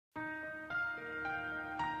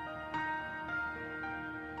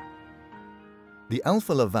The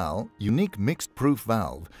Alfa Laval unique mixed-proof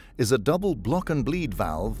valve is a double block and bleed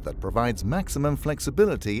valve that provides maximum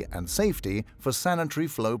flexibility and safety for sanitary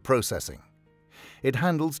flow processing. It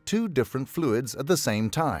handles two different fluids at the same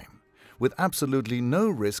time, with absolutely no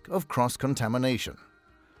risk of cross-contamination.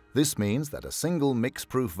 This means that a single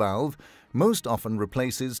mix-proof valve most often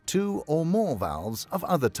replaces two or more valves of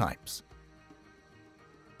other types.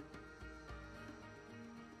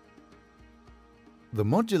 The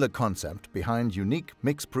modular concept behind unique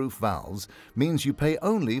mix-proof valves means you pay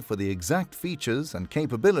only for the exact features and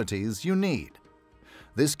capabilities you need.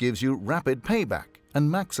 This gives you rapid payback and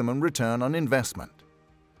maximum return on investment.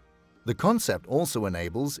 The concept also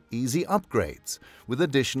enables easy upgrades with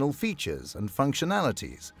additional features and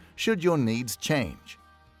functionalities should your needs change.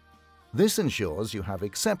 This ensures you have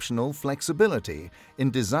exceptional flexibility in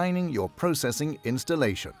designing your processing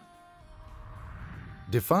installation.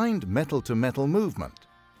 Defined metal-to-metal movement,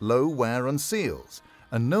 low wear on seals,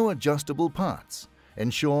 and no adjustable parts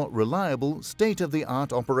ensure reliable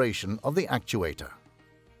state-of-the-art operation of the actuator.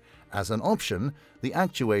 As an option, the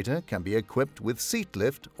actuator can be equipped with seat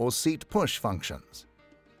lift or seat push functions.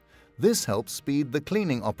 This helps speed the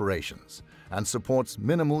cleaning operations and supports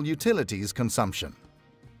minimal utilities consumption.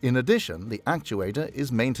 In addition, the actuator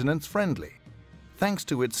is maintenance-friendly, thanks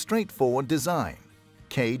to its straightforward design,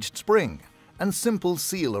 caged spring, and simple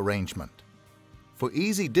seal arrangement. For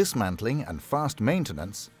easy dismantling and fast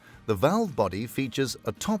maintenance, the valve body features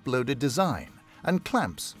a top-loaded design and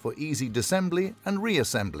clamps for easy disassembly and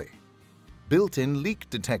reassembly. Built-in leak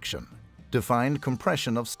detection, defined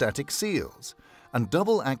compression of static seals, and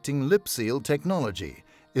double-acting lip seal technology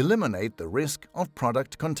eliminate the risk of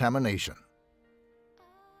product contamination.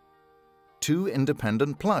 Two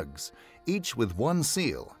independent plugs, each with one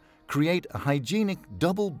seal, create a hygienic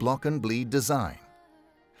double block and bleed design.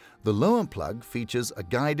 The lower plug features a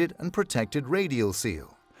guided and protected radial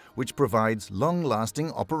seal, which provides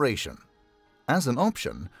long-lasting operation. As an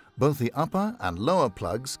option, both the upper and lower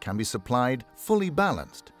plugs can be supplied fully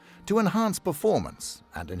balanced to enhance performance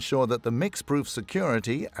and ensure that the mix-proof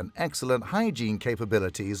security and excellent hygiene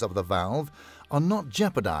capabilities of the valve are not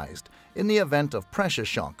jeopardized in the event of pressure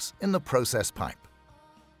shocks in the process pipe.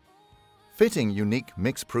 Fitting unique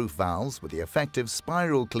mix-proof valves with the effective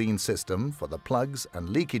spiral clean system for the plugs and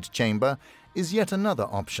leakage chamber is yet another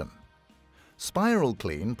option. Spiral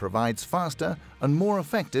clean provides faster and more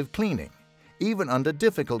effective cleaning, even under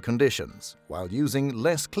difficult conditions, while using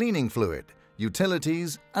less cleaning fluid,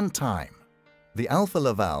 utilities, and time. The Alfa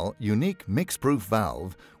Laval unique mix-proof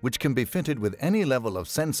valve, which can be fitted with any level of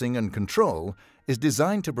sensing and control, is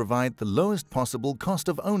designed to provide the lowest possible cost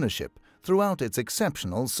of ownership throughout its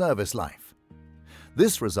exceptional service life.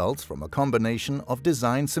 This results from a combination of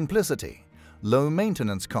design simplicity, low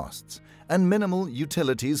maintenance costs, and minimal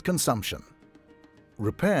utilities consumption.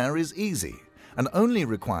 Repair is easy and only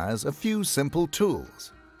requires a few simple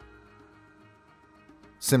tools.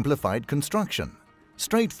 Simplified construction,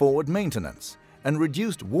 straightforward maintenance, and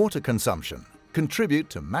reduced water consumption contribute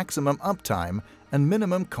to maximum uptime and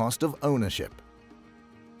minimum cost of ownership.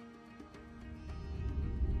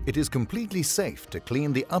 It is completely safe to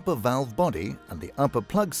clean the upper valve body and the upper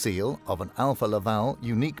plug seal of an Alfa Laval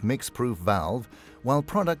unique mix-proof valve while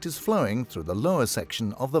product is flowing through the lower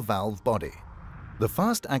section of the valve body. The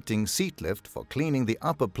fast-acting seat lift for cleaning the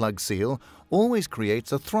upper plug seal always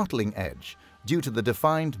creates a throttling edge due to the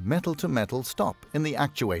defined metal-to-metal stop in the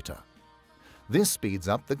actuator. This speeds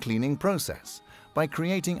up the cleaning process by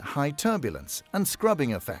creating high turbulence and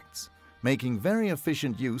scrubbing effects, making very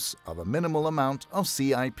efficient use of a minimal amount of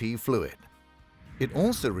CIP fluid. It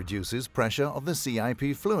also reduces pressure of the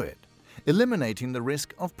CIP fluid, eliminating the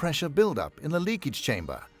risk of pressure buildup in the leakage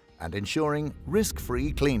chamber and ensuring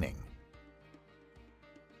risk-free cleaning.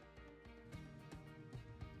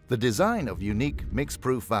 The design of unique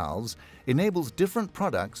mix-proof valves enables different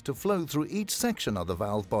products to flow through each section of the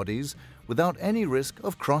valve bodies without any risk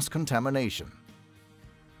of cross-contamination.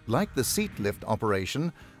 Like the seat lift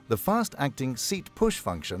operation, the fast-acting seat push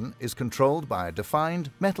function is controlled by a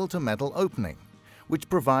defined metal-to-metal opening, which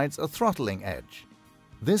provides a throttling edge.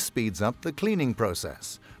 This speeds up the cleaning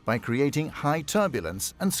process by creating high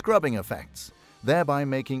turbulence and scrubbing effects, thereby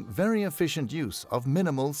making very efficient use of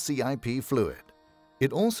minimal CIP fluid.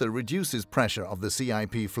 It also reduces pressure of the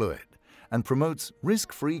CIP fluid and promotes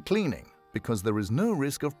risk-free cleaning because there is no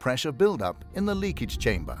risk of pressure buildup in the leakage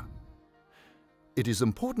chamber. It is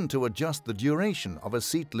important to adjust the duration of a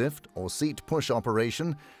seat lift or seat push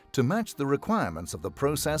operation to match the requirements of the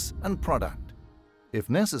process and product. If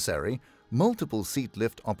necessary, multiple seat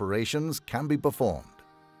lift operations can be performed.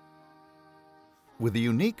 With a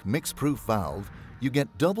unique mix-proof valve, you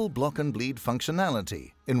get double block and bleed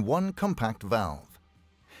functionality in one compact valve.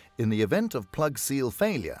 In the event of plug seal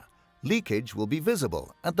failure, leakage will be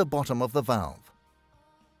visible at the bottom of the valve.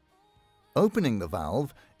 Opening the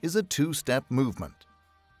valve is a two-step movement.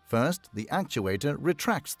 First, the actuator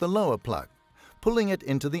retracts the lower plug, pulling it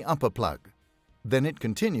into the upper plug. Then it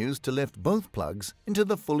continues to lift both plugs into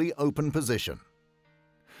the fully open position.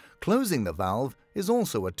 Closing the valve is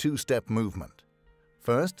also a two-step movement.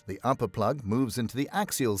 First, the upper plug moves into the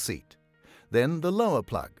axial seat. Then the lower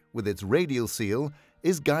plug, with its radial seal,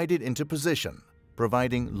 is guided into position,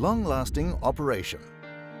 providing long-lasting operation.